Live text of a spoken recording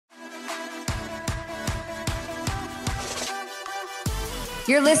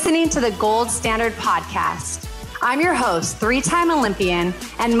You're listening to the Gold Standard Podcast. I'm your host, three-time Olympian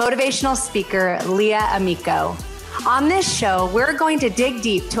and motivational speaker, Leah Amico. On this show, we're going to dig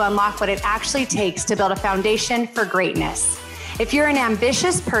deep to unlock what it actually takes to build a foundation for greatness. If you're an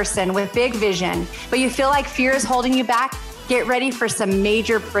ambitious person with big vision, but you feel like fear is holding you back, get ready for some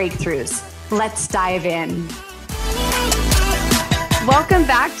major breakthroughs. Let's dive in. Welcome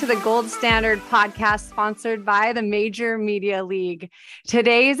back to the Gold Standard Podcast, sponsored by the Major Media League.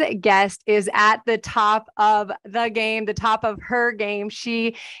 Today's guest is at the top of the game, the top of her game.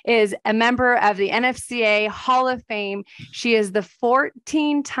 She is a member of the NCAA Hall of Fame. She is the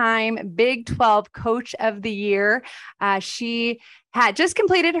 14-time Big 12 Coach of the Year. She had just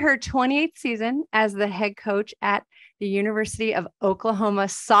completed her 28th season as the head coach at the University of Oklahoma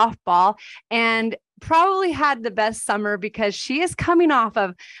softball, and probably had the best summer because she is coming off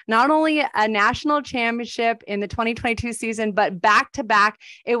of not only a national championship in the 2022 season, but back-to-back.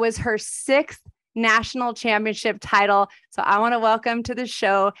 It was her sixth national championship title. So I want to welcome to the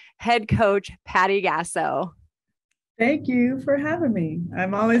show head coach Patty Gasso. Thank you for having me.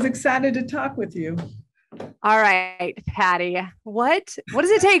 I'm always excited to talk with you. All right, Patty, what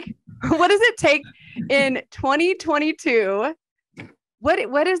does it take? What does it take in 2022?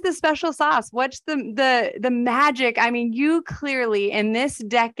 What is the special sauce? What's the magic? I mean, you clearly in this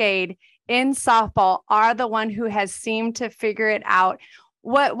decade in softball are the one who has seemed to figure it out.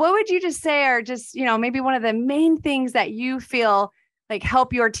 What would you just say are just, maybe one of the main things that you feel like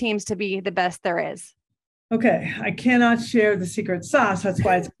help your teams to be the best there is? Okay, I cannot share the secret sauce. That's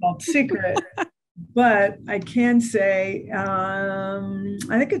why it's called secret. But I can say, I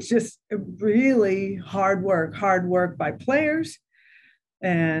think it's just really hard work by players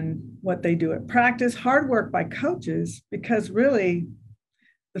and what they do at practice, hard work by coaches, because really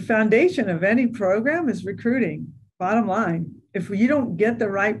the foundation of any program is recruiting. Bottom line, if you don't get the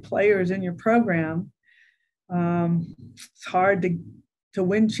right players in your program, it's hard to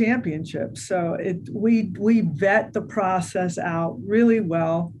win championships. So we vet the process out really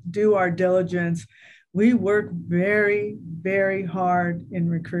well, do our diligence. We work very, very hard in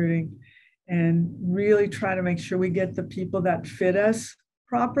recruiting and really try to make sure we get the people that fit us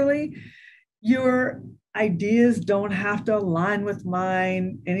properly. Your ideas don't have to align with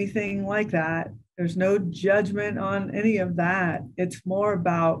mine, anything like that. There's no judgment on any of that. It's more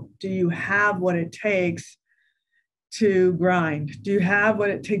about, do you have what it takes to grind? Do you have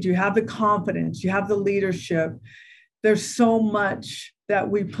what it takes? Do you have the confidence? Do you have the leadership? There's so much that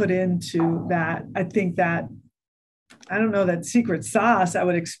we put into that. I think that, I don't know, that secret sauce, I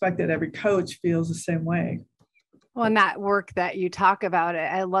would expect that every coach feels the same way. Well, and that work that you talk about,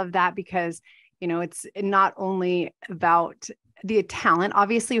 I love that because, it's not only about the talent.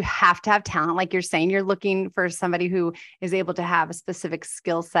 Obviously, you have to have talent. Like you're saying, you're looking for somebody who is able to have a specific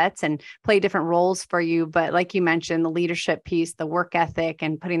skill sets and play different roles for you. But like you mentioned, the leadership piece, the work ethic,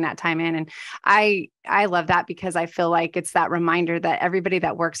 and putting that time in. And I love that because I feel like it's that reminder that everybody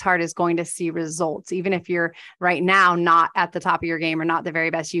that works hard is going to see results. Even if you're right now not at the top of your game or not the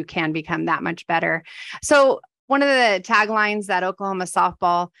very best, you can become that much better. So one of the taglines that Oklahoma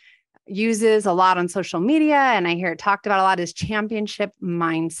softball uses a lot on social media, and I hear it talked about a lot, is championship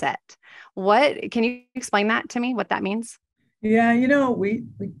mindset. Can you explain that to me, what that means? Yeah, we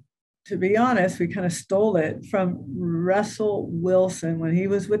to be honest, we kind of stole it from Russell Wilson when he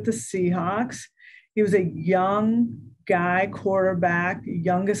was with the Seahawks. He was a young guy, quarterback,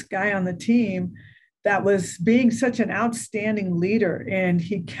 youngest guy on the team that was being such an outstanding leader. And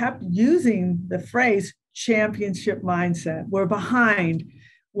he kept using the phrase championship mindset. We're behind.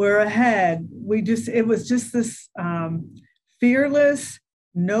 We're ahead. It was just this fearless,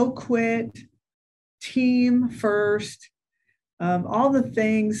 no quit, team first, all the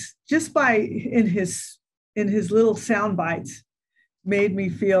things just in his little sound bites made me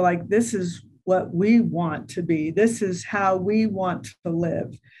feel like this is what we want to be. This is how we want to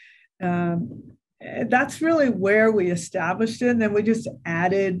live. That's really where we established it. And then we just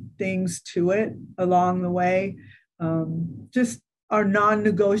added things to it along the way. Just our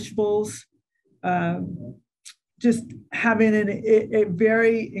non-negotiables, just having a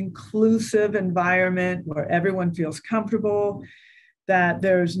very inclusive environment where everyone feels comfortable, that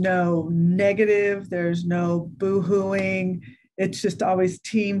there's no negative, there's no boo-hooing. It's just always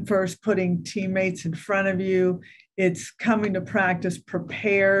team first, putting teammates in front of you. It's coming to practice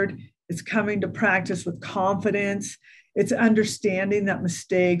prepared. It's coming to practice with confidence. It's understanding that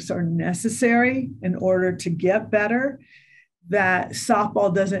mistakes are necessary in order to get better, that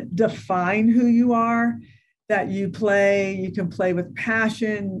softball doesn't define who you are, that you can play with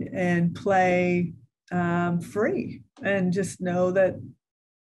passion and play free, and just know that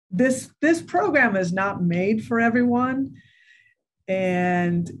this program is not made for everyone,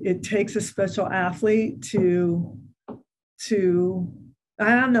 and it takes a special athlete to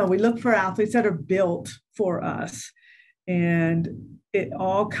I don't know, we look for athletes that are built for us. And it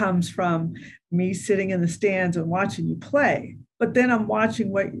all comes from me sitting in the stands and watching you play. But then I'm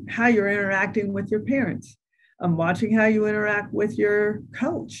watching how you're interacting with your parents. I'm watching how you interact with your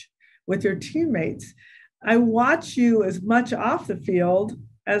coach, with your teammates. I watch you as much off the field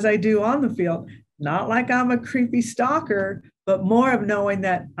as I do on the field. Not like I'm a creepy stalker, but more of knowing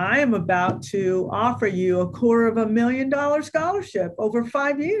that I am about to offer you $250,000 scholarship over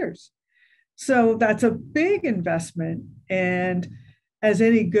 5 years. So that's a big investment. And as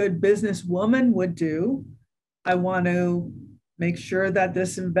any good businesswoman would do, I want to make sure that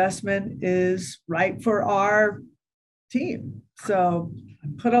this investment is right for our team. So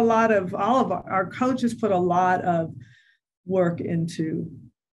all of our coaches put a lot of work into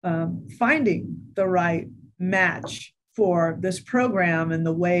finding the right match for this program, and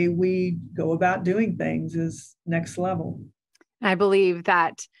the way we go about doing things is next level. I believe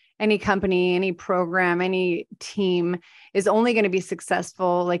that any company, any program, any team is only going to be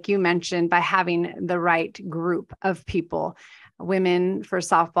successful, like you mentioned, by having the right group of people. Women for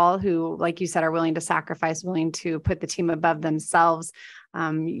softball who, like you said, are willing to sacrifice, willing to put the team above themselves.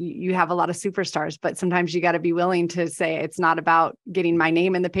 You have a lot of superstars, but sometimes you got to be willing to say, it's not about getting my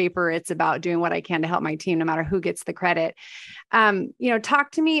name in the paper. It's about doing what I can to help my team, no matter who gets the credit.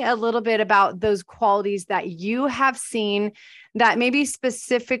 Talk to me a little bit about those qualities that you have seen that maybe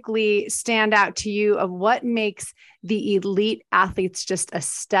specifically stand out to you of what makes the elite athletes just a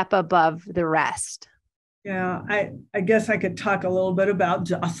step above the rest. Yeah, I guess I could talk a little bit about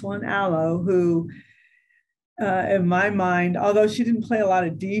Jocelyn Allo, who, in my mind, although she didn't play a lot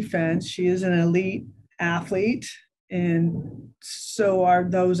of defense, she is an elite athlete, and so are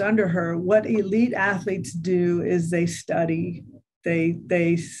those under her. What elite athletes do is they study. They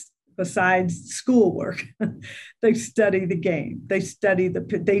besides schoolwork, they study the game.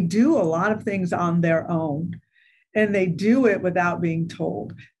 They do a lot of things on their own. And they do it without being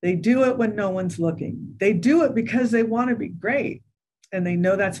told. They do it when no one's looking. They do it because they want to be great. And they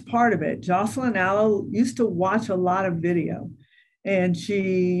know that's part of it. Jocelyn Allo used to watch a lot of video, and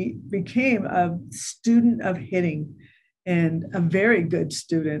she became a student of hitting, and a very good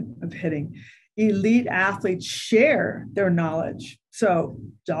student of hitting. Elite athletes share their knowledge. So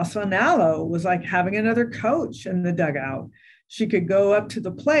Jocelyn Allo was like having another coach in the dugout. She could go up to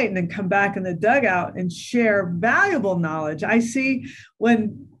the plate and then come back in the dugout and share valuable knowledge. I see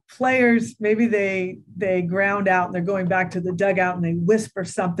when players, maybe they ground out and they're going back to the dugout and they whisper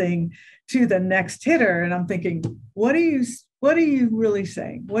something to the next hitter. And I'm thinking, what are you really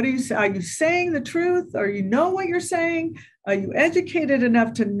saying? What are you saying? Are you saying the truth? Or you know what you're saying? Are you educated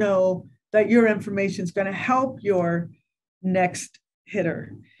enough to know that your information is going to help your next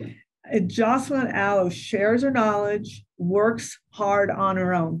hitter? Jocelyn Allo shares her knowledge, works hard on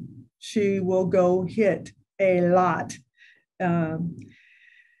her own. She will go hit a lot.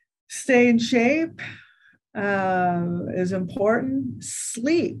 Stay in shape is important.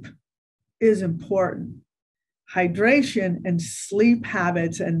 Sleep is important. Hydration and sleep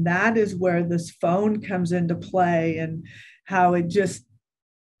habits. And that is where this phone comes into play, and how it just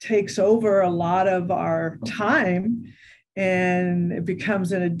takes over a lot of our time. And it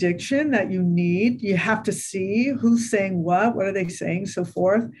becomes an addiction that you have to see who's saying what are they saying, so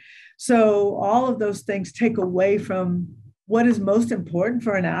forth. So all of those things take away from what is most important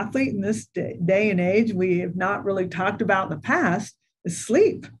for an athlete in this day and age. We have not really talked about in the past is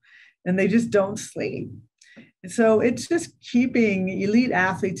sleep, and they just don't sleep. And so it's just keeping elite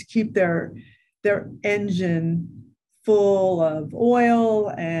athletes keep their engine full of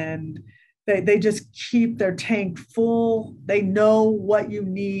oil, and they just keep their tank full. They know what you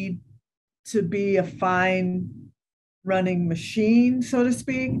need to be a fine running machine, so to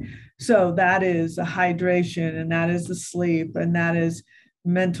speak. So that is the hydration, and that is the sleep, and that is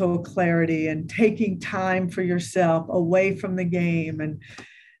mental clarity, and taking time for yourself away from the game, and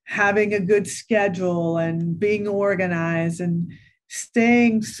having a good schedule, and being organized, and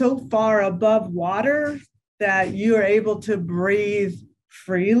staying so far above water that you are able to breathe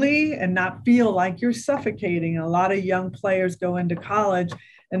freely and not feel like you're suffocating. A lot of young players go into college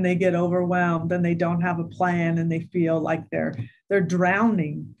and they get overwhelmed, and they don't have a plan, and they feel like they're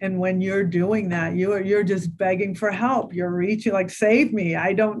drowning. And when you're doing that, you're just begging for help. You're reaching like, save me.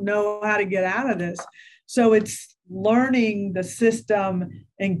 I don't know how to get out of this. So it's learning the system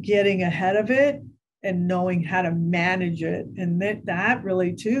and getting ahead of it and knowing how to manage it. And that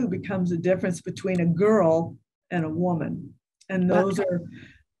really too becomes the difference between a girl and a woman. And those are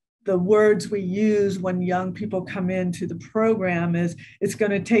the words we use when young people come into the program is, it's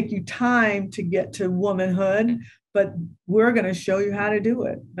going to take you time to get to womanhood, but we're going to show you how to do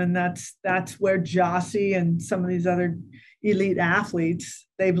it. And that's where Jossie and some of these other elite athletes,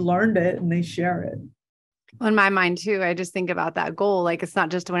 they've learned it and they share it. In my mind too, I just think about that goal. Like, it's not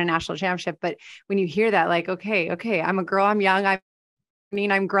just to win a national championship, but when you hear that, like, okay, I'm a girl, I'm young,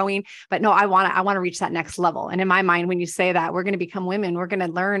 I'm growing, but no, I want to reach that next level. And in my mind, when you say that, we're going to become women, we're going to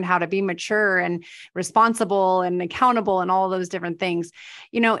learn how to be mature and responsible and accountable and all those different things,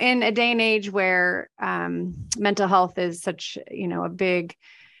 in a day and age where mental health is such, a big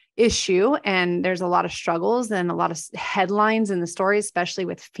issue, and there's a lot of struggles and a lot of headlines in the story, especially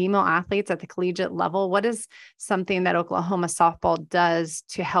with female athletes at the collegiate level. What is something that Oklahoma softball does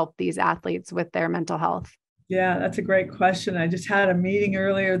to help these athletes with their mental health? Yeah, that's a great question. I just had a meeting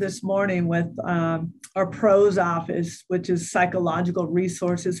earlier this morning with our pros office, which is psychological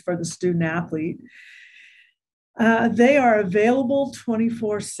resources for the student athlete. They are available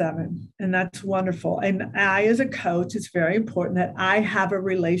 24/7, and that's wonderful. And I, as a coach, it's very important that I have a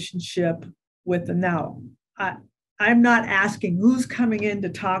relationship with them. Now, I'm not asking who's coming in to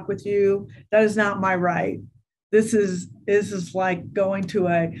talk with you. That is not my right. This is like going to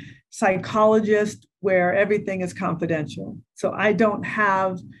a psychologist where everything is confidential. So I don't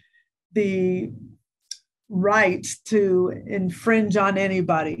have the right to infringe on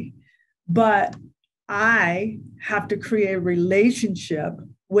anybody, but I have to create a relationship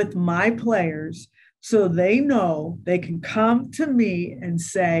with my players so they know they can come to me and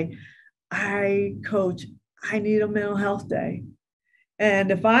say, coach, I need a mental health day.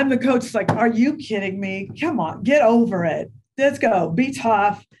 And if I'm the coach, it's like, are you kidding me? Come on, get over it. Let's go. Be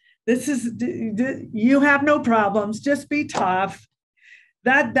tough. You have no problems. Just be tough.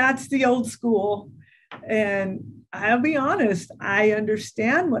 That's the old school. And I'll be honest, I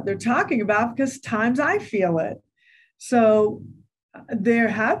understand what they're talking about because times I feel it. So there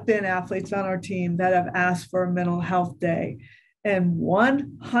have been athletes on our team that have asked for a mental health day, and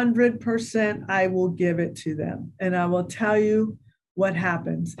 100% I will give it to them. And I will tell you what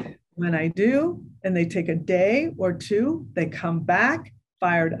happens when I do, and they take a day or two, they come back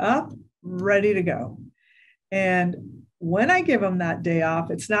fired up, ready to go. And when I give them that day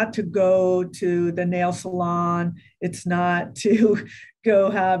off, it's not to go to the nail salon. It's not to go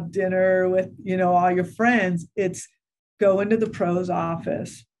have dinner with, all your friends. It's go into the pro's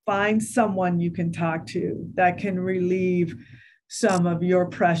office, find someone you can talk to that can relieve some of your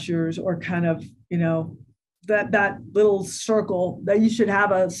pressures, or kind of, that little circle that you should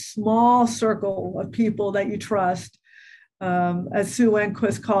have, a small circle of people that you trust. As Sue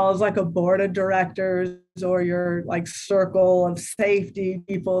Enquist calls, like a board of directors, or your like circle of safety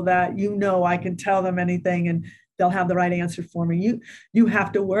people that I can tell them anything and they'll have the right answer for me. You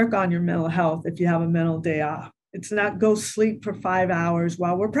have to work on your mental health if you have a mental day off. It's not go sleep for 5 hours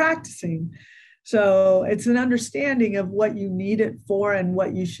while we're practicing. So it's an understanding of what you need it for and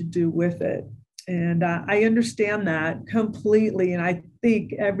what you should do with it. And I understand that completely. And I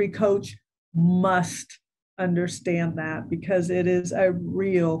think every coach must understand that, because it is a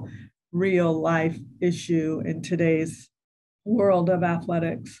real life issue in today's world of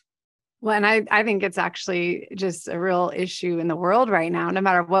athletics. Well, and I think it's actually just a real issue in the world right now, no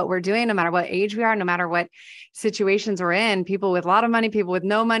matter what we're doing, no matter what age we are, no matter what situations we're in, people with a lot of money, people with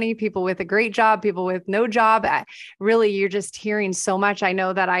no money, people with a great job, people with no job. Really, you're just hearing so much. I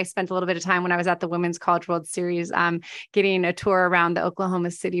know that I spent a little bit of time when I was at the Women's College World Series, getting a tour around the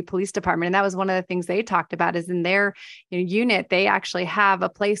Oklahoma City Police Department. And that was one of the things they talked about, is in their unit, they actually have a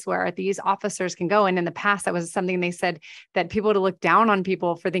place where these officers can go. And in the past, that was something they said that people would look down on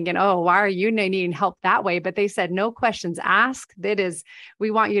people for thinking, oh, why are you needing help that way? But they said, no questions asked. That is, we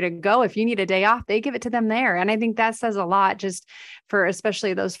want you to go. If you need a day off, they give it to them there. And I think that says a lot, just for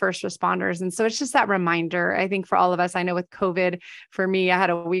especially those first responders. And so it's just that reminder, I think, for all of us. I know with COVID, for me, I had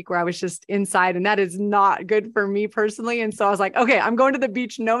a week where I was just inside, and that is not good for me personally. And so I was like, okay, I'm going to the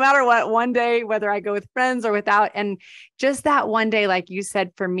beach no matter what, one day, whether I go with friends or without. And just that one day, like you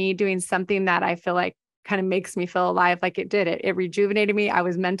said, for me, doing something that I feel like kind of makes me feel alive, like it did. It rejuvenated me. I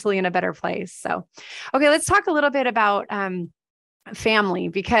was mentally in a better place. So, okay, let's talk a little bit about family,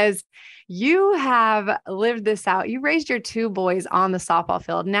 because you have lived this out. You raised your two boys on the softball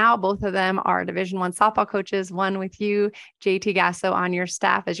field. Now, both of them are Division I softball coaches, one with you, JT Gasso, on your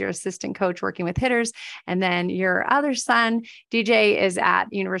staff as your assistant coach working with hitters. And then your other son, DJ, is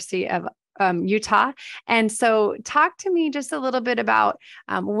at University of Utah. And so talk to me just a little bit about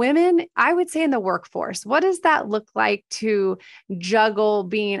women, I would say in the workforce. What does that look like to juggle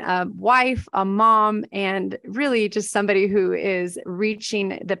being a wife, a mom, and really just somebody who is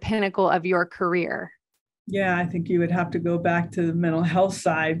reaching the pinnacle of your career? Yeah, I think you would have to go back to the mental health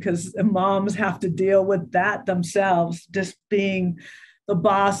side, because moms have to deal with that themselves, just being the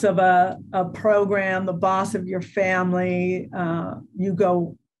boss of a program, the boss of your family. You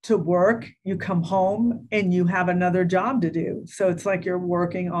go to work, you come home, and you have another job to do. So it's like you're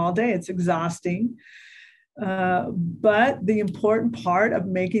working all day. It's exhausting. But the important part of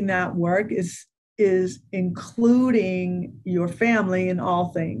making that work is including your family in all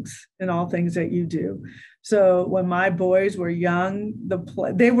things that you do. So when my boys were young,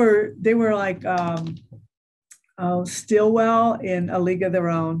 they were like Stillwell in A League of Their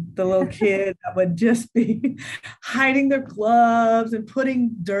Own, the little kid that would just be hiding their gloves and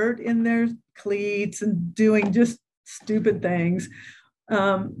putting dirt in their cleats and doing just stupid things.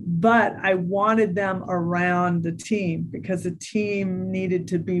 But I wanted them around the team because the team needed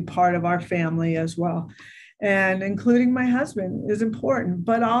to be part of our family as well. And including my husband is important,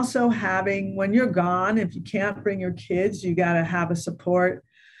 but also having, when you're gone, if you can't bring your kids, you got to have a support.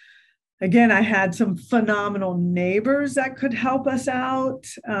 Again, I had some phenomenal neighbors that could help us out,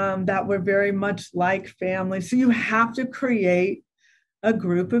 that were very much like family. So you have to create a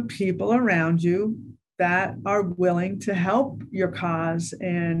group of people around you that are willing to help your cause.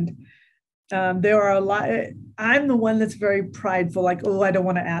 And there are a lot. I'm the one that's very prideful, like, oh, I don't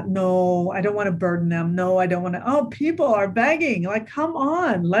want to add. No, I don't want to burden them. No, I don't want to. Oh, people are begging, like, come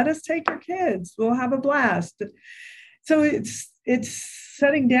on, let us take your kids. We'll have a blast. So it's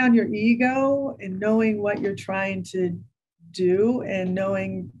setting down your ego and knowing what you're trying to do, and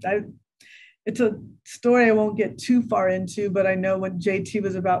knowing it's a story I won't get too far into, but I know when JT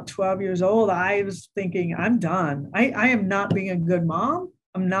was about 12 years old, I was thinking, I'm done. I am not being a good mom.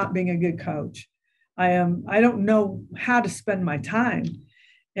 I'm not being a good coach. I don't know how to spend my time.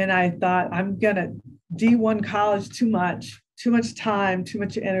 And I thought, I'm going to D1 college, too much time, too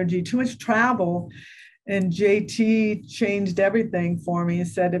much energy, too much travel. And JT changed everything for me. He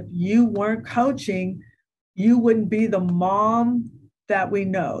said, if you weren't coaching, you wouldn't be the mom that we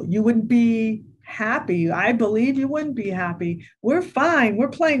know. You wouldn't be happy. I believe you wouldn't be happy. We're fine. We're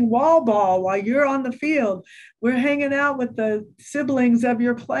playing wall ball while you're on the field. We're hanging out with the siblings of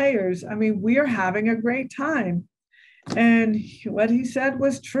your players. I mean, we're having a great time. And what he said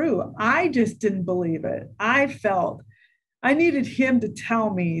was true. I just didn't believe it. I felt I needed him to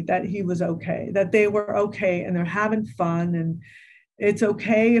tell me that he was okay, that they were okay and they're having fun, and it's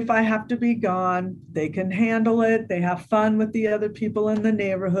okay if I have to be gone. They can handle it. They have fun with the other people in the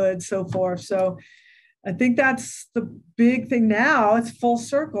neighborhood, so forth. So I think that's the big thing now. It's full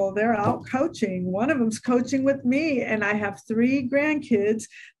circle. They're out coaching. One of them's coaching with me, and I have 3 grandkids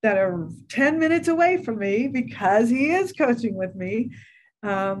that are 10 minutes away from me because he is coaching with me.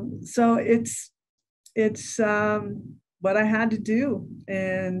 So it's what I had to do.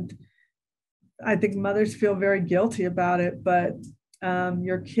 And I think mothers feel very guilty about it, but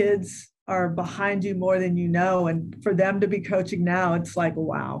your kids are behind you more than you know. And for them to be coaching now, it's like,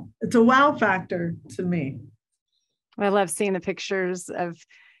 wow. It's a wow factor to me. I love seeing the pictures of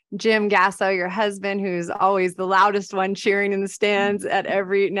Jim Gasso, your husband, who's always the loudest one cheering in the stands at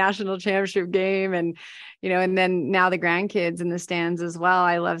every national championship game. And, and then now the grandkids in the stands as well.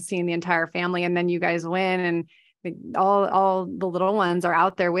 I love seeing the entire family, and then you guys win, and all the little ones are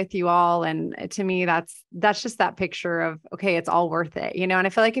out there with you all. And to me, that's just that picture of, okay, it's all worth it, and I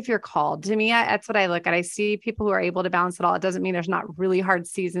feel like if you're called, to me, that's what I look at. I see people who are able to balance it all. It doesn't mean there's not really hard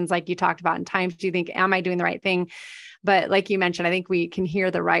seasons like you talked about, in times you think, am I doing the right thing? But like you mentioned, I think we can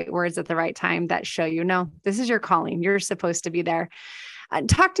hear the right words at the right time that show no, this is your calling. You're supposed to be there.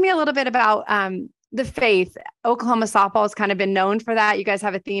 Talk to me a little bit about the faith. Oklahoma softball has kind of been known for that. You guys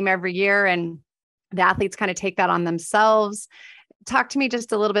have a theme every year, and the athletes kind of take that on themselves. Talk to me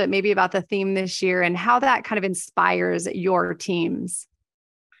just a little bit maybe about the theme this year and how that kind of inspires your teams.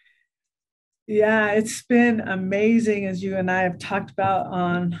 Yeah, it's been amazing, as you and I have talked about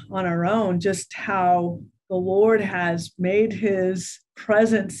on our own, just how the Lord has made his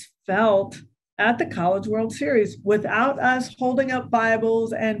presence felt at the College World Series without us holding up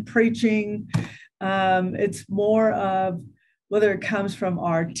Bibles and preaching. It's more of, whether it comes from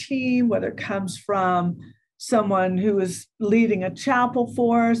our team, whether it comes from someone who is leading a chapel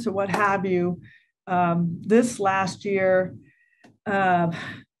for us or what have you. This last year, we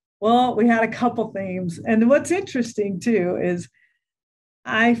had a couple themes. And what's interesting too is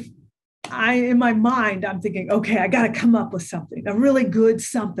I in my mind, I'm thinking, okay, I got to come up with something, a really good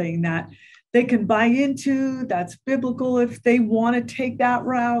something that they can buy into, that's biblical if they want to take that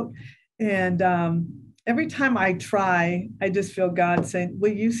route. And every time I try, I just feel God saying,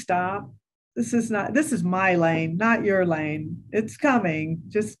 will you stop? This is my lane, not your lane. It's coming.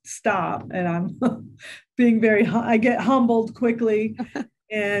 Just stop. And I'm I get humbled quickly.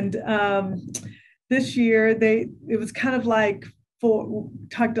 And this year, it was kind of like,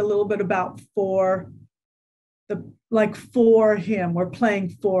 talked a little bit about for him, we're playing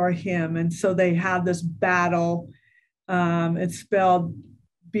for him. And so they have this battle. It's spelled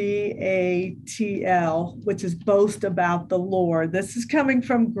BATL, which is boast about the Lord. This is coming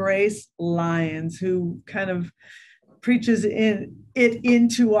from Grace Lyons, who kind of preaches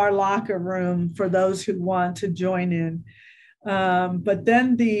into our locker room for those who want to join in. But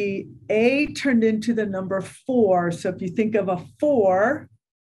then the A turned into the number 4. So if you think of a 4,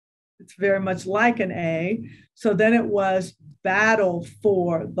 it's very much like an A. So then it was battle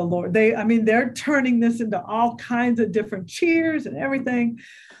for the Lord. They're turning this into all kinds of different cheers and everything.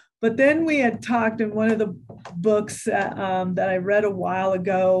 But then we had talked in one of the books that I read a while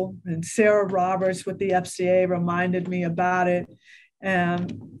ago, and Sarah Roberts with the FCA reminded me about it.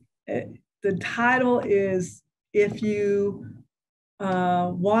 The title is, if you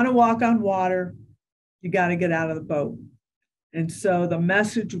want to walk on water, you got to get out of the boat. And so the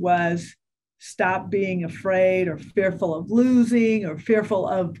message was, stop being afraid or fearful of losing or fearful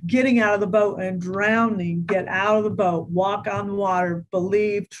of getting out of the boat and drowning. Get out of the boat, walk on water,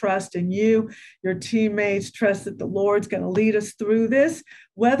 believe, trust in you, your teammates, trust that the Lord's going to lead us through this,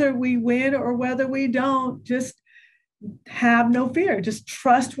 whether we win or whether we don't. Just have no fear. Just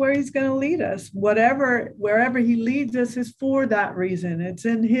trust where he's going to lead us. Wherever he leads us is for that reason.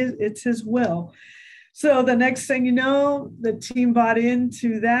 It's his will. So the next thing you know, the team bought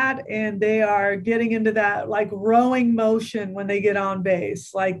into that, and they are getting into that like rowing motion when they get on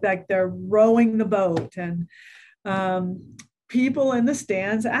base, like they're rowing the boat. And people in the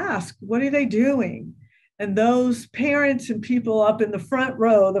stands ask, what are they doing? And those parents and people up in the front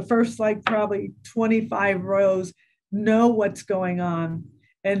row, the first like probably 25 rows, know what's going on.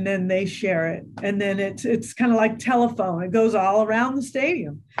 And then they share it. And then it's kind of like telephone. It goes all around the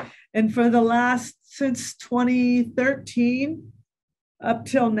stadium. And for since 2013 up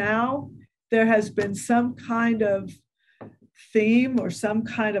till now, there has been some kind of theme or some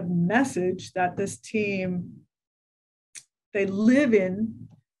kind of message that this team, they live in,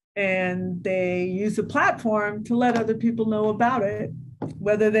 and they use a platform to let other people know about it,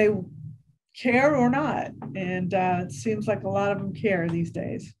 whether they care or not. And it seems like a lot of them care these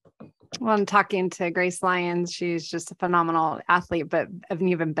days. Well, I'm talking to Grace Lyons. She's just a phenomenal athlete, but an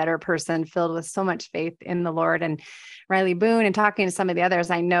even better person, filled with so much faith in the Lord. And Riley Boone, and talking to some of the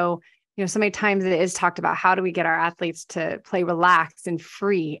others, I know, so many times it is talked about, how do we get our athletes to play relaxed and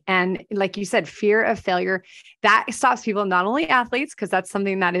free? And like you said, fear of failure, that stops people, not only athletes, because that's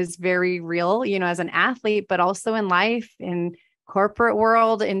something that is very real, as an athlete, but also in life, in corporate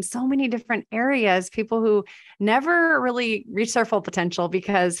world, in so many different areas, people who never really reach their full potential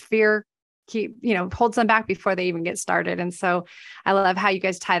because fear holds them back before they even get started. And so I love how you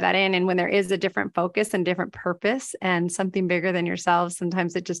guys tie that in. And when there is a different focus and different purpose and something bigger than yourselves,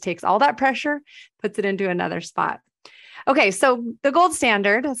 sometimes it just takes all that pressure, puts it into another spot. Okay. So the gold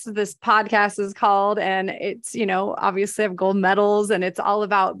standard, that's what this podcast is called. And it's, obviously have gold medals, and it's all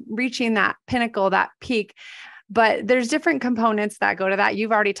about reaching that pinnacle, that peak. But there's different components that go to that.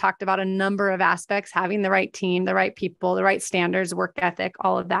 You've already talked about a number of aspects, having the right team, the right people, the right standards, work ethic,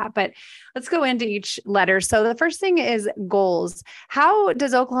 all of that. But let's go into each letter. So the first thing is goals. How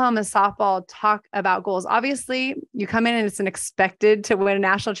does Oklahoma softball talk about goals? Obviously, you come in and it's expected to win a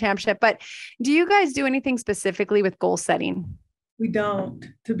national championship, but do you guys do anything specifically with goal setting? We don't,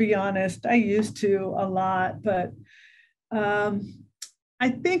 to be honest. I used to a lot, but I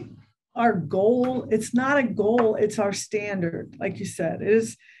think our goal, it's not a goal, it's our standard. Like you said,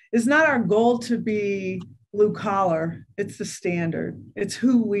 it's not our goal to be blue collar, it's the standard. It's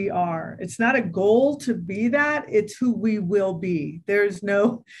who we are. It's not a goal to be that, it's who we will be.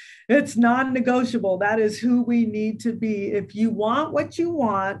 It's non-negotiable. That is who we need to be. If you want what you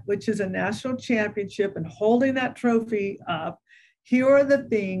want, which is a national championship and holding that trophy up, here are the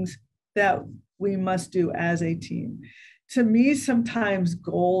things that we must do as a team. To me, sometimes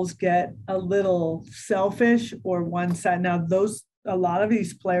goals get a little selfish or one side. Now, a lot of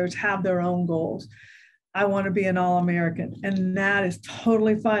these players have their own goals. I want to be an All-American, and that is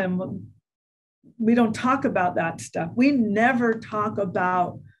totally fine. We don't talk about that stuff. We never talk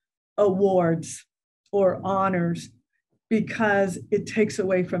about awards or honors. because it takes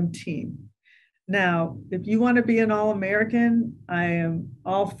away from team. Now, if you want to be an All-American, I am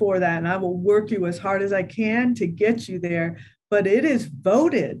all for that. And I will work you as hard as I can to get you there. But it is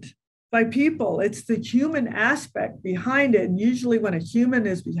voted by people. It's the human aspect behind it. And usually when a human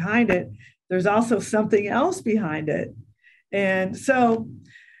is behind it, there's also something else behind it. And so,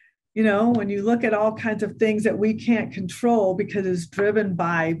 when you look at all kinds of things that we can't control because it's driven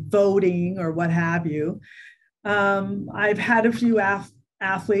by voting or what have you, I've had a few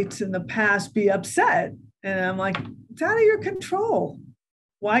athletes in the past be upset. And I'm like, it's out of your control.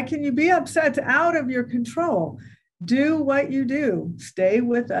 Why can you be upset? It's out of your control. Do what you do. Stay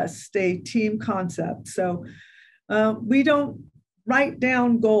with us. Stay team concept. So we don't write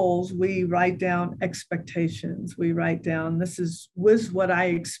down goals. We write down expectations. We write down, this was what I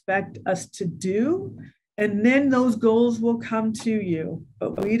expect us to do. And then those goals will come to you.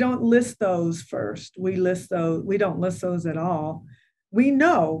 But we don't list those first. We don't list those at all. I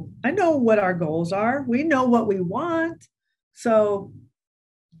know what our goals are. We know what we want. So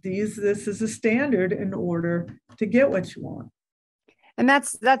this is a standard in order to get what you want. And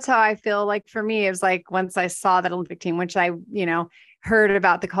that's how I feel. Like for me, it was like, once I saw that Olympic team, which I, heard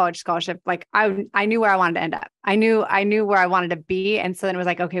about the college scholarship, like I knew where I wanted to end up. I knew where I wanted to be. And so then it was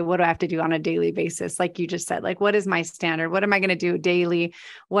like, okay, what do I have to do on a daily basis? Like you just said, like, what is my standard? What am I going to do daily?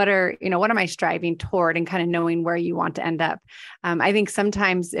 What am I striving toward, and kind of knowing where you want to end up? I think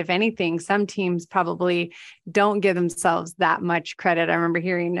sometimes, if anything, some teams probably don't give themselves that much credit. I remember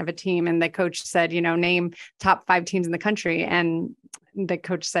hearing of a team and the coach said, name top 5 teams in the country. And the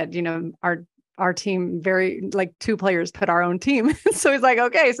coach said, our team, very like 2 players put our own team. So he's like,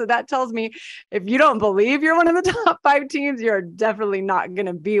 okay, so that tells me if you don't believe you're one of the top 5 teams, you're definitely not going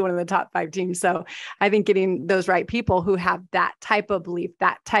to be one of the top 5 teams. So I think getting those right people who have that type of belief,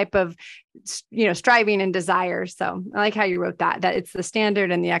 that type of, striving and desire. So I like how you wrote that it's the standard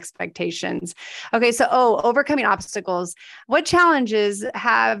and the expectations. Okay. So, overcoming obstacles. What challenges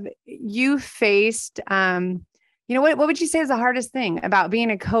have you faced? What would you say is the hardest thing about being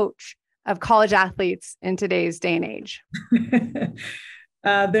a coach of college athletes in today's day and age?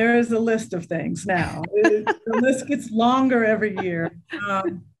 There is a list of things now. The list gets longer every year.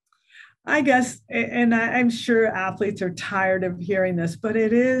 I guess, and I'm sure athletes are tired of hearing this, but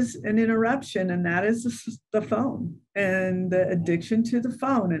it is an interruption, and that is the phone and the addiction to the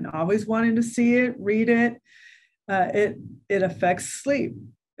phone and always wanting to see it, read it. It affects sleep.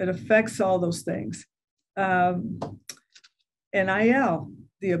 It affects all those things. NIL,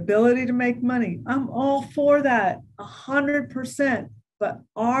 the ability to make money. I'm all for that, 100%. But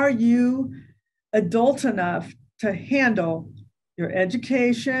are you adult enough to handle your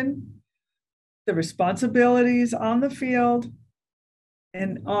education, the responsibilities on the field,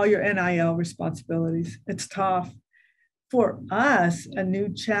 and all your NIL responsibilities? It's tough. For us, a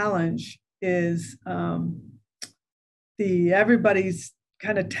new challenge is everybody's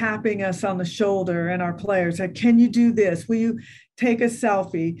kind of tapping us on the shoulder, and our players like, can you do this? Will you take a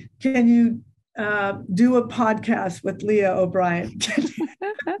selfie? Can you do a podcast with Leah O'Brien?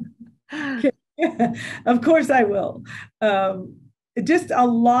 Of course I will. Just a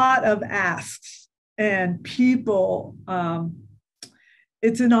lot of asks, and people,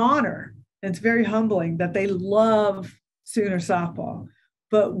 it's an honor. It's very humbling that they love Sooner softball.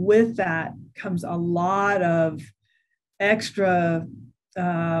 But with that comes a lot of extra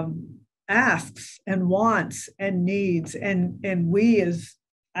asks and wants and needs, and we, as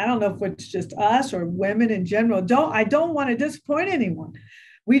I don't know if it's just us or women in general, I don't want to disappoint anyone.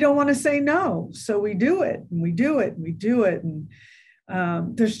 We don't want to say no, so we do it and we do it and we do it, and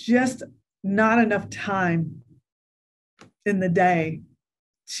there's just not enough time in the day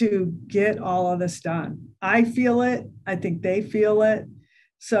to get all of this done. I feel it. I think they feel it.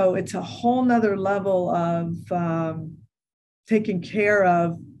 So it's a whole nother level of taking care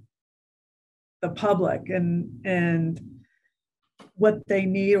of the public and what they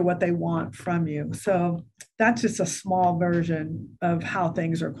need or what they want from you. So that's just a small version of how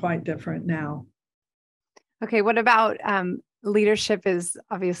things are quite different now. Okay. What about leadership is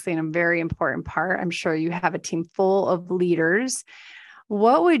obviously a very important part. I'm sure you have a team full of leaders.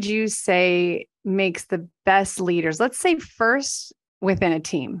 What would you say makes the best leaders? Let's say first within a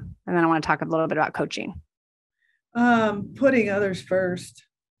team, and then I want to talk a little bit about coaching. Putting others first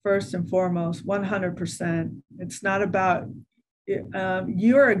and foremost, 100%. It's not about,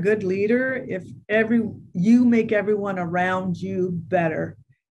 you're a good leader if you make everyone around you better.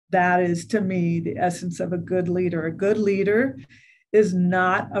 That is, to me, the essence of a good leader. A good leader is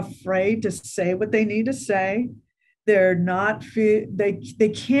not afraid to say what they need to say. They're not,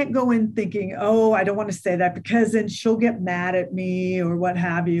 they can't go in thinking, oh, I don't want to say that because then she'll get mad at me or what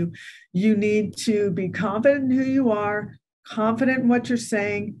have you. You need to be confident in who you are, confident in what you're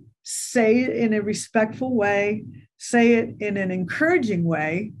saying, say it in a respectful way, say it in an encouraging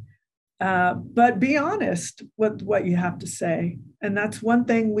way, but be honest with what you have to say. And that's one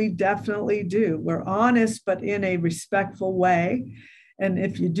thing we definitely do. We're honest, but in a respectful way. And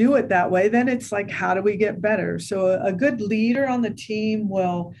if you do it that way, then it's like, how do we get better? So a good leader on the team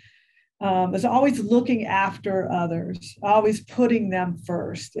is always looking after others, always putting them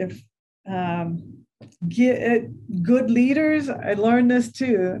first. If good leaders, I learned this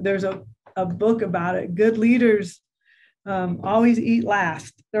too. There's a book about it. Good leaders always eat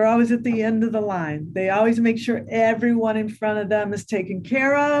last. They're always at the end of the line. They always make sure everyone in front of them is taken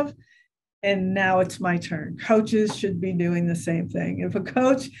care of. And now it's my turn. Coaches should be doing the same thing. If a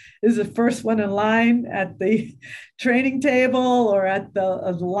coach is the first one in line at the training table or at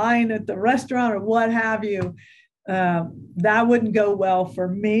the line at the restaurant or what have you, that wouldn't go well for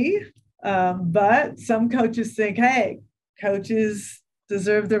me. But some coaches think, hey, coaches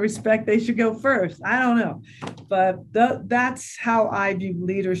deserve the respect. They should go first. I don't know. But that's how I view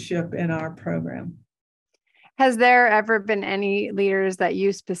leadership in our program. Has there ever been any leaders that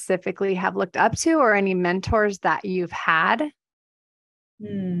you specifically have looked up to or any mentors that you've had?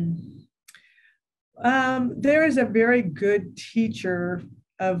 There is a very good teacher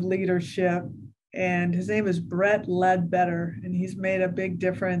of leadership, and his name is Brett Ledbetter, and he's made a big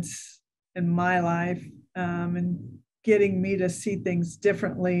difference in my life and getting me to see things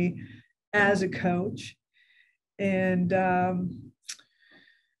differently as a coach. And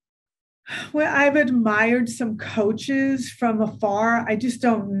well, I've admired some coaches from afar. I just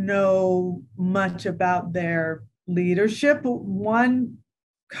don't know much about their leadership. One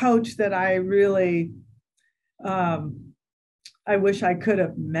coach that I really, I wish I could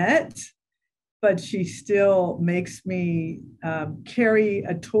have met, but she still makes me carry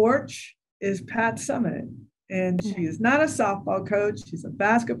a torch, is Pat Summit. And she is not a softball coach. She's a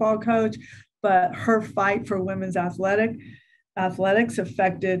basketball coach, but her fight for women's athletics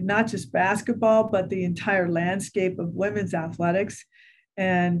affected not just basketball, but the entire landscape of women's athletics.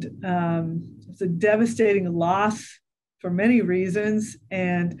 And it's a devastating loss for many reasons.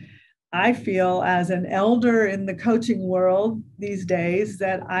 And I feel as an elder in the coaching world these days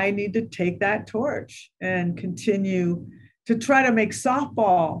that I need to take that torch and continue to try to make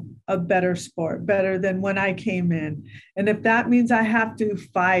softball a better sport, better than when I came in. And if that means I have to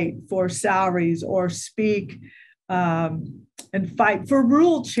fight for salaries or speak and fight for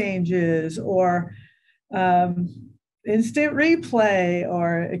rule changes or instant replay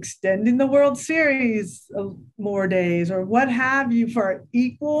or extending the World Series more days or what have you for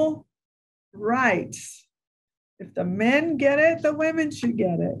equal rights. If the men get it, the women should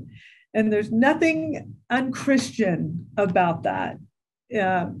get it. And there's nothing unchristian about that.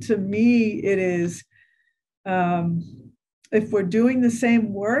 To me, it is, if we're doing the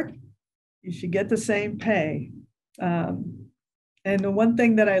same work, you should get the same pay. And the one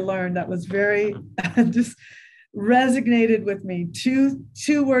thing that I learned that was very just resonated with me,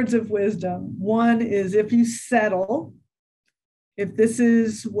 two words of wisdom. One is if you settle, if this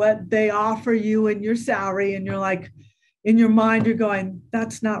is what they offer you in your salary and you're like, in your mind, you're going,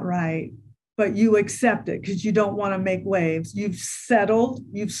 that's not right, but you accept it because you don't want to make waves. You've settled,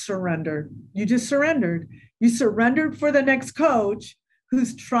 you've surrendered. You just surrendered. You surrendered for the next coach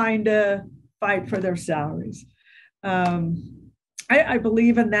who's trying to fight for their salaries. I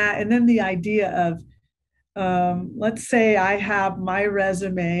believe in that. And then the idea of, let's say I have my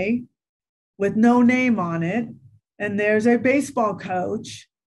resume with no name on it, and there's a baseball coach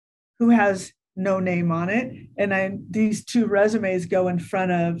who has no name on it. And these two resumes go in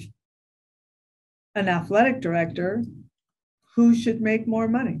front of an athletic director. Who should make more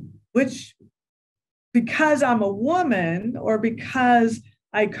money? Which, because I'm a woman or because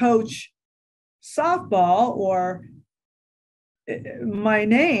I coach softball or my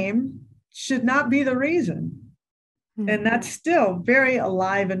name should not be the reason. And that's still very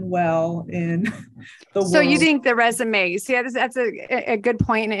alive and well in the world. So you think the resume, see, that's a good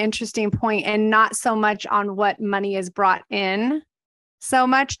point and an interesting point, and not so much on what money is brought in so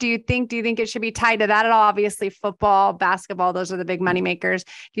much. Do you think it should be tied to that at all? Obviously football, basketball, those are the big money makers.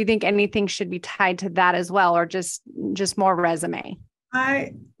 Do you think anything should be tied to that as well, or just more resume?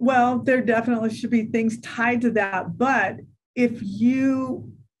 Well, there definitely should be things tied to that. But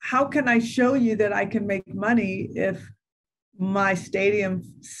how can I show you that I can make money if my stadium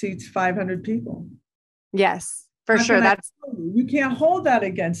seats 500 people? Yes, for sure. You can't hold that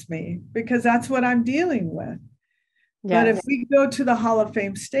against me because that's what I'm dealing with. But if we go to the Hall of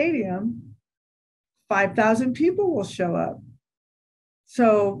Fame Stadium, 5,000 people will show up.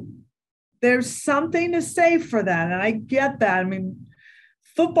 So there's something to say for that. And I get that. I mean,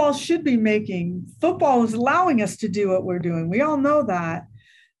 football is allowing us to do what we're doing. We all know that.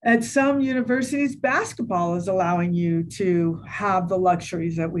 At some universities, basketball is allowing you to have the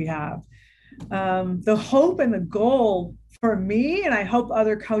luxuries that we have. The hope and the goal for me, and I hope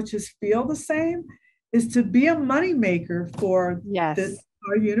other coaches feel the same, is to be a moneymaker for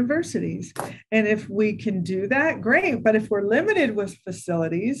our universities. And if we can do that, great. But if we're limited with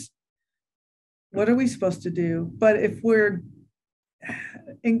facilities, what are we supposed to do? But if we're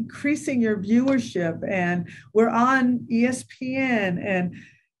increasing your viewership and we're on ESPN and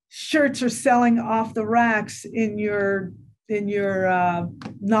shirts are selling off the racks in your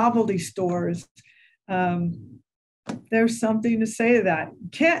novelty stores, there's something to say to that. You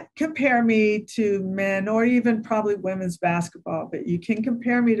can't compare me to men or even probably women's basketball, but you can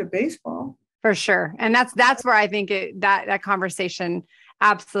compare me to baseball. For sure. And that's where I think that conversation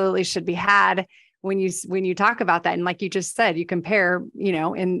absolutely should be had when you talk about that. And like you just said, you compare,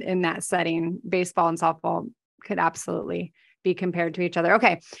 in that setting, baseball and softball could absolutely be compared to each other.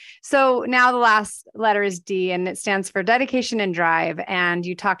 Okay. So now the last letter is D, and it stands for dedication and drive. And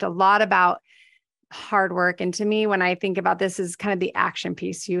you talked a lot about hard work. And to me, when I think about this, is kind of the action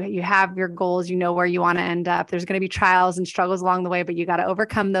piece. You have your goals, you know where you want to end up. There's going to be trials and struggles along the way, but you got to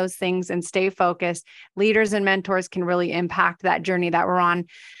overcome those things and stay focused. Leaders and mentors can really impact that journey that we're on.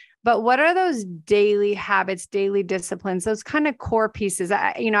 But what are those daily habits, daily disciplines, those kind of core pieces,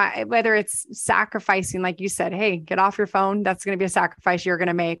 whether it's sacrificing, like you said, hey, get off your phone. That's going to be a sacrifice you're going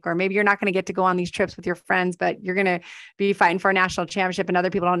to make. Or maybe you're not going to get to go on these trips with your friends, but you're going to be fighting for a national championship and other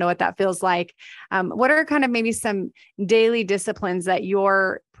people don't know what that feels like. What are kind of maybe some daily disciplines that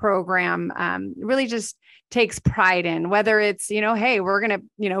your program really just takes pride in, whether it's, hey, we're going to,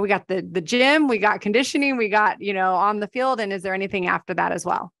 we got the gym, we got conditioning, we got, on the field. And is there anything after that as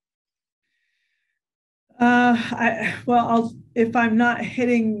well? If I'm not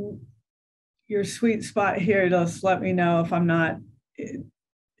hitting your sweet spot here, just let me know if I'm not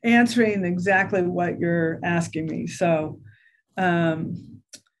answering exactly what you're asking me. So, for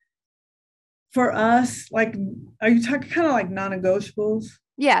us, are you talking kind of like non-negotiables?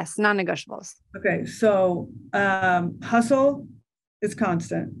 Yes, non-negotiables. Okay, so hustle is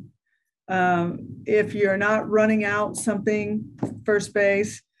constant. If you're not running out something first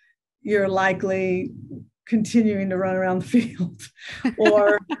base, you're likely continuing to run around the field,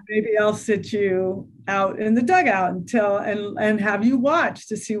 or maybe I'll sit you out in the dugout and have you watch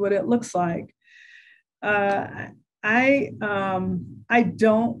to see what it looks like. I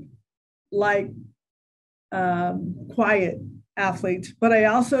don't like quiet athletes, but I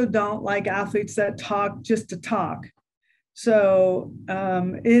also don't like athletes that talk just to talk. So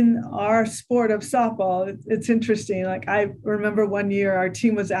in our sport of softball, it's interesting. Like, I remember one year our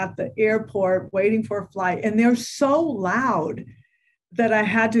team was at the airport waiting for a flight, and they're so loud that I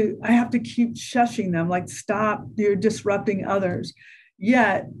have to keep shushing them, like, stop, you're disrupting others.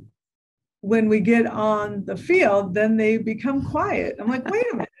 Yet when we get on the field, then they become quiet. I'm like, wait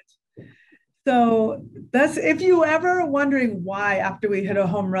a minute. So that's, if you ever wondering why after we hit a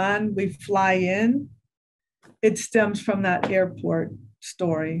home run, we fly in, it stems from that airport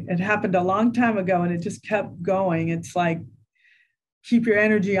story. It happened a long time ago and it just kept going. It's like, keep your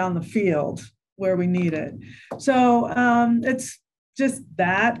energy on the field where we need it. So it's just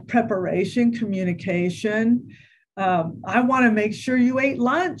that preparation, communication. I want to make sure you ate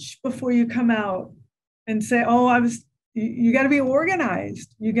lunch before you come out and say, you got to be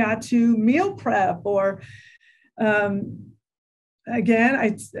organized. You got to meal prep, or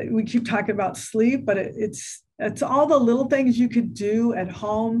again, we keep talking about sleep, but it's all the little things you could do at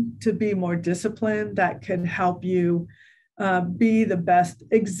home to be more disciplined that can help you be the best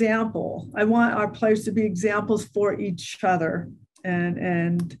example. I want our players to be examples for each other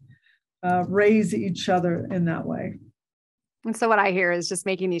and raise each other in that way. And so what I hear is just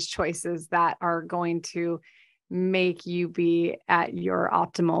making these choices that are going to make you be at your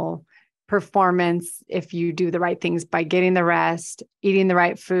optimal performance if you do the right things by getting the rest, eating the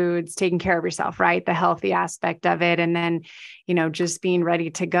right foods, taking care of yourself, right? The healthy aspect of it. And then, just being ready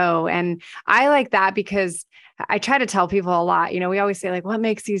to go. And I like that because I try to tell people a lot, we always say, like, what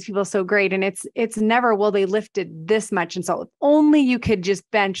makes these people so great? And it's never, well, they lifted this much. And so if only you could just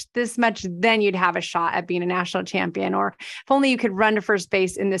bench this much, then you'd have a shot at being a national champion. Or if only you could run to first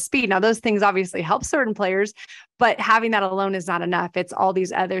base in this speed. Now, those things obviously help certain players, But having that alone is not enough. It's all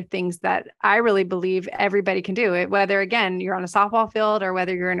these other things that I really believe everybody can do it, whether again, you're on a softball field or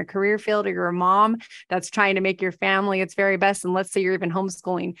whether you're in a career field or you're a mom that's trying to make your family its very best. And let's say you're even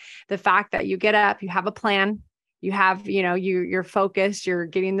homeschooling, the fact that you get up, you have a plan, you have, you're focused, you're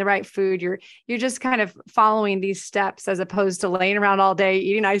getting the right food, you're just kind of following these steps as opposed to laying around all day,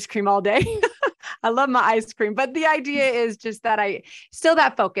 eating ice cream all day. I love my ice cream, but the idea is just that I still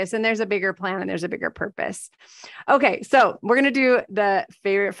that focus and there's a bigger plan and there's a bigger purpose. Okay. So we're going to do the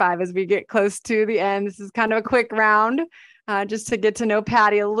favorite five as we get close to the end. This is kind of a quick round, just to get to know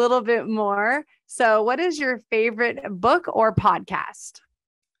Patty a little bit more. So what is your favorite book or podcast?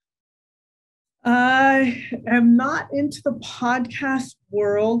 I am not into the podcast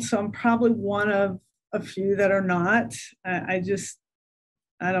world, so I'm probably one of a few that are not. I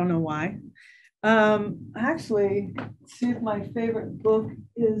don't know why. Actually, see if my favorite book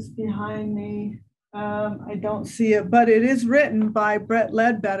is behind me. I don't see it, but it is written by Brett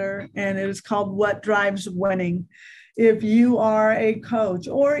Ledbetter, and it is called What Drives Winning. If you are a coach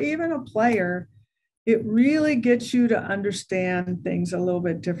or even a player, it really gets you to understand things a little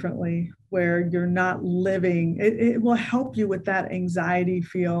bit differently, where you're not living. It will help you with that anxiety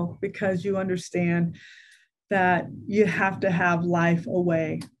feel, because you understand that you have to have life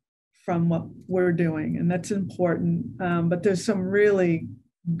away from what we're doing. And that's important. But there's some really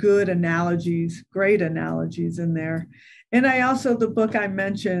good analogies, great analogies in there. And I also, the book I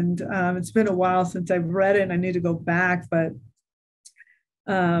mentioned, it's been a while since I've read it and I need to go back, but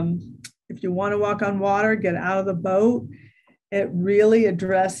if you want to walk on water, get out of the boat. It really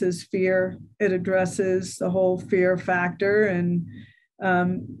addresses fear. It addresses the whole fear factor. And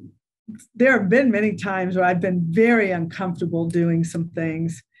there have been many times where I've been very uncomfortable doing some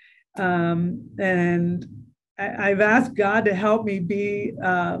things. And I've asked God to help me be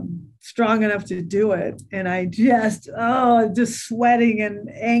strong enough to do it. And I just sweating and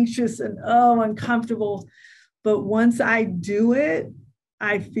anxious and uncomfortable. But once I do it,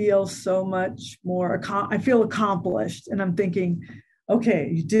 I feel so much more, I feel accomplished. And I'm thinking,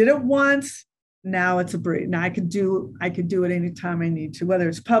 okay, you did it once, now it's a breeze. Now I could do it anytime I need to, whether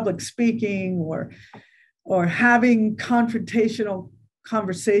it's public speaking or having confrontational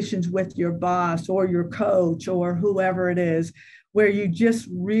conversations with your boss or your coach or whoever it is, where you just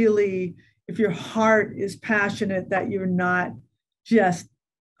really, if your heart is passionate, that you're not just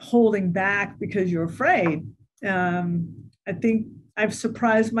holding back because you're afraid. I think I've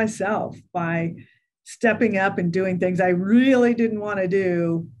surprised myself by stepping up and doing things I really didn't want to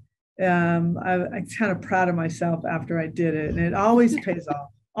do. I'm kind of proud of myself after I did it. And it always pays off,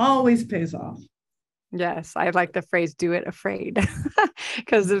 always pays off. Yes. I like the phrase, do it afraid,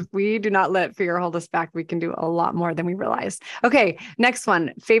 because if we do not let fear hold us back, we can do a lot more than we realize. Okay. Next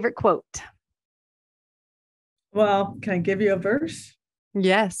one, favorite quote. Well, can I give you a verse?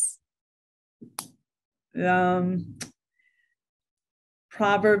 Yes.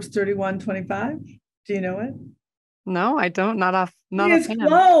 Proverbs 31:25. Do you know it? No, I don't.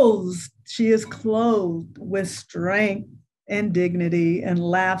 She is clothed with strength and dignity and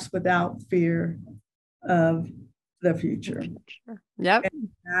laughs without fear of the future. Yep. And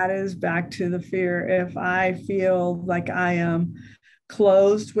that is back to the fear. If I feel like I am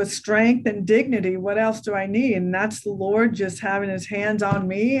clothed with strength and dignity, what else do I need? And that's the Lord just having his hands on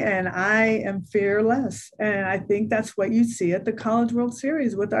me, and I am fearless. And I think that's what you see at the College World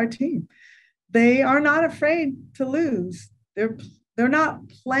Series with our team. They are not afraid to lose. They're not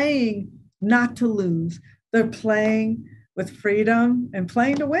playing not to lose. They're playing with freedom and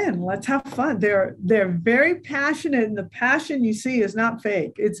playing to win. Let's have fun. They're very passionate, and the passion you see is not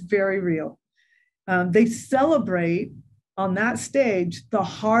fake. It's very real. They celebrate on that stage the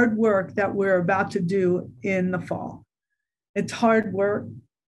hard work that we're about to do in the fall. It's hard work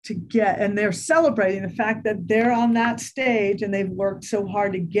to get, and they're celebrating the fact that they're on that stage and they've worked so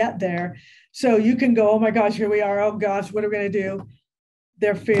hard to get there. So you can go, oh my gosh, here we are. Oh gosh, what are we going to do?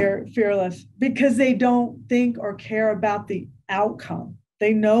 They're fearless because they don't think or care about the outcome.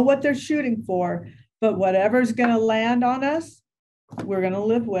 They know what they're shooting for, but whatever's going to land on us, we're going to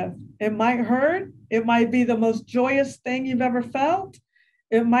live with. It might hurt. It might be the most joyous thing you've ever felt.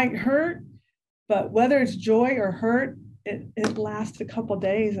 It might hurt, but whether it's joy or hurt, it lasts a couple of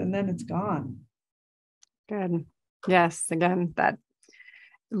days and then it's gone. Good. Yes. Again, that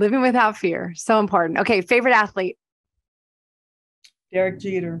living without fear, so important. Okay. Favorite athlete. Derek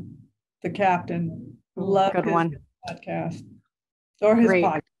Jeter, the captain. Love his podcast or his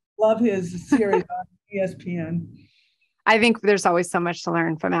podcast. Love his series on ESPN. I think there's always so much to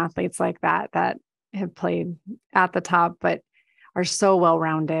learn from athletes like that have played at the top, but are so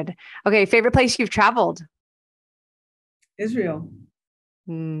well-rounded. Okay. Favorite place you've traveled? Israel.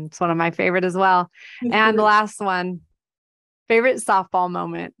 It's one of my favorite as well. That's And the great. last one, favorite softball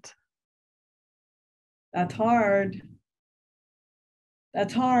moment. That's hard.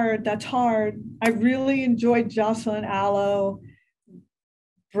 That's hard. That's hard. I really enjoyed Jocelyn Allo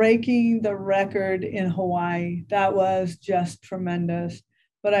breaking the record in Hawaii. That was just tremendous.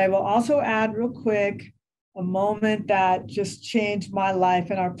 But I will also add real quick, a moment that just changed my life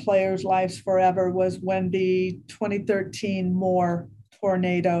and our players' lives forever was when the 2013 Moore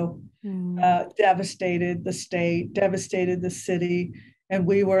tornado devastated the state, devastated the city. And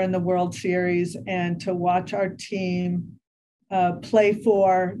we were in the World Series, and to watch our team play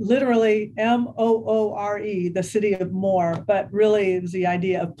for literally Moore, the city of Moore, but really it was the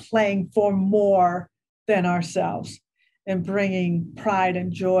idea of playing for more than ourselves and bringing pride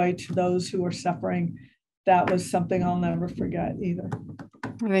and joy to those who are suffering. That was something I'll never forget either.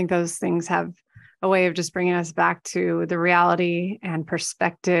 I think those things have a way of just bringing us back to the reality and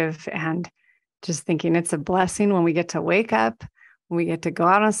perspective, and just thinking it's a blessing when we get to wake up, when we get to go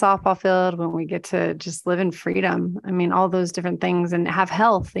out on a softball field, when we get to just live in freedom. I mean, all those different things, and have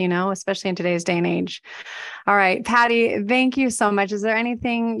health, especially in today's day and age. All right, Patty, thank you so much. Is there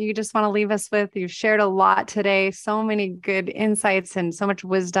anything you just want to leave us with? You've shared a lot today, so many good insights and so much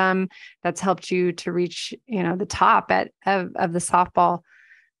wisdom that's helped you to reach, the top of the softball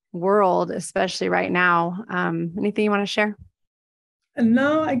world, especially right now. Anything you want to share?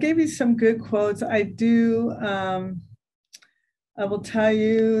 No, I gave you some good quotes. I do. I will tell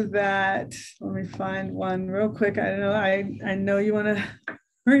you that, let me find one real quick. I know you want to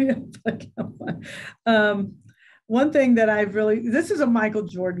hurry up. One thing that this is a Michael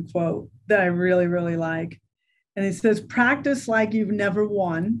Jordan quote that I really, really like. And he says, practice like you've never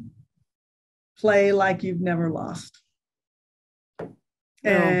won, play like you've never lost.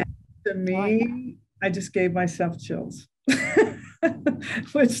 And to me, I just gave myself chills,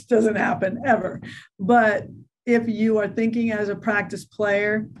 which doesn't happen ever. But if you are thinking as a practice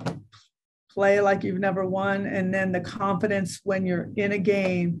player, play like you've never won. And then the confidence when you're in a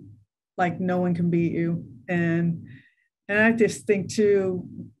game, like no one can beat you. And I just think too,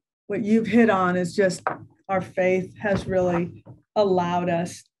 what you've hit on is just our faith has really allowed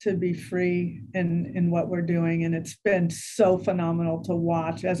us to be free in what we're doing. And it's been so phenomenal to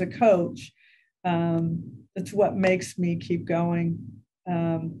watch as a coach. It's what makes me keep going.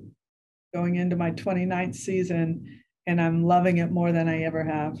 Going into my 29th season, and I'm loving it more than I ever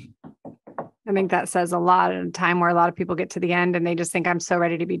have. I think that says a lot at a time where a lot of people get to the end and they just think I'm so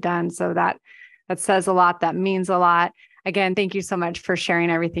ready to be done. So that says a lot. That means a lot. Again, thank you so much for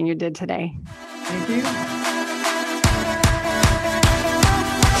sharing everything you did today. Thank you.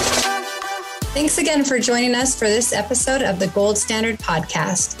 Thanks again for joining us for this episode of the Gold Standard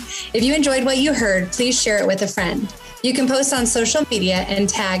Podcast. If you enjoyed what you heard, please share it with a friend. You can post on social media and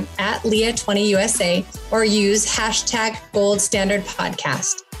tag @Leah20USA or use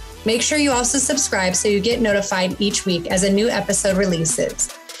 #GoldStandardPodcast. Make sure you also subscribe so you get notified each week as a new episode releases.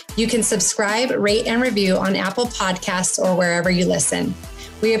 You can subscribe, rate, and review on Apple Podcasts or wherever you listen.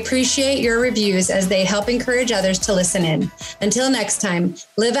 We appreciate your reviews as they help encourage others to listen in. Until next time,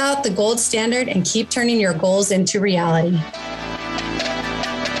 live out the gold standard and keep turning your goals into reality.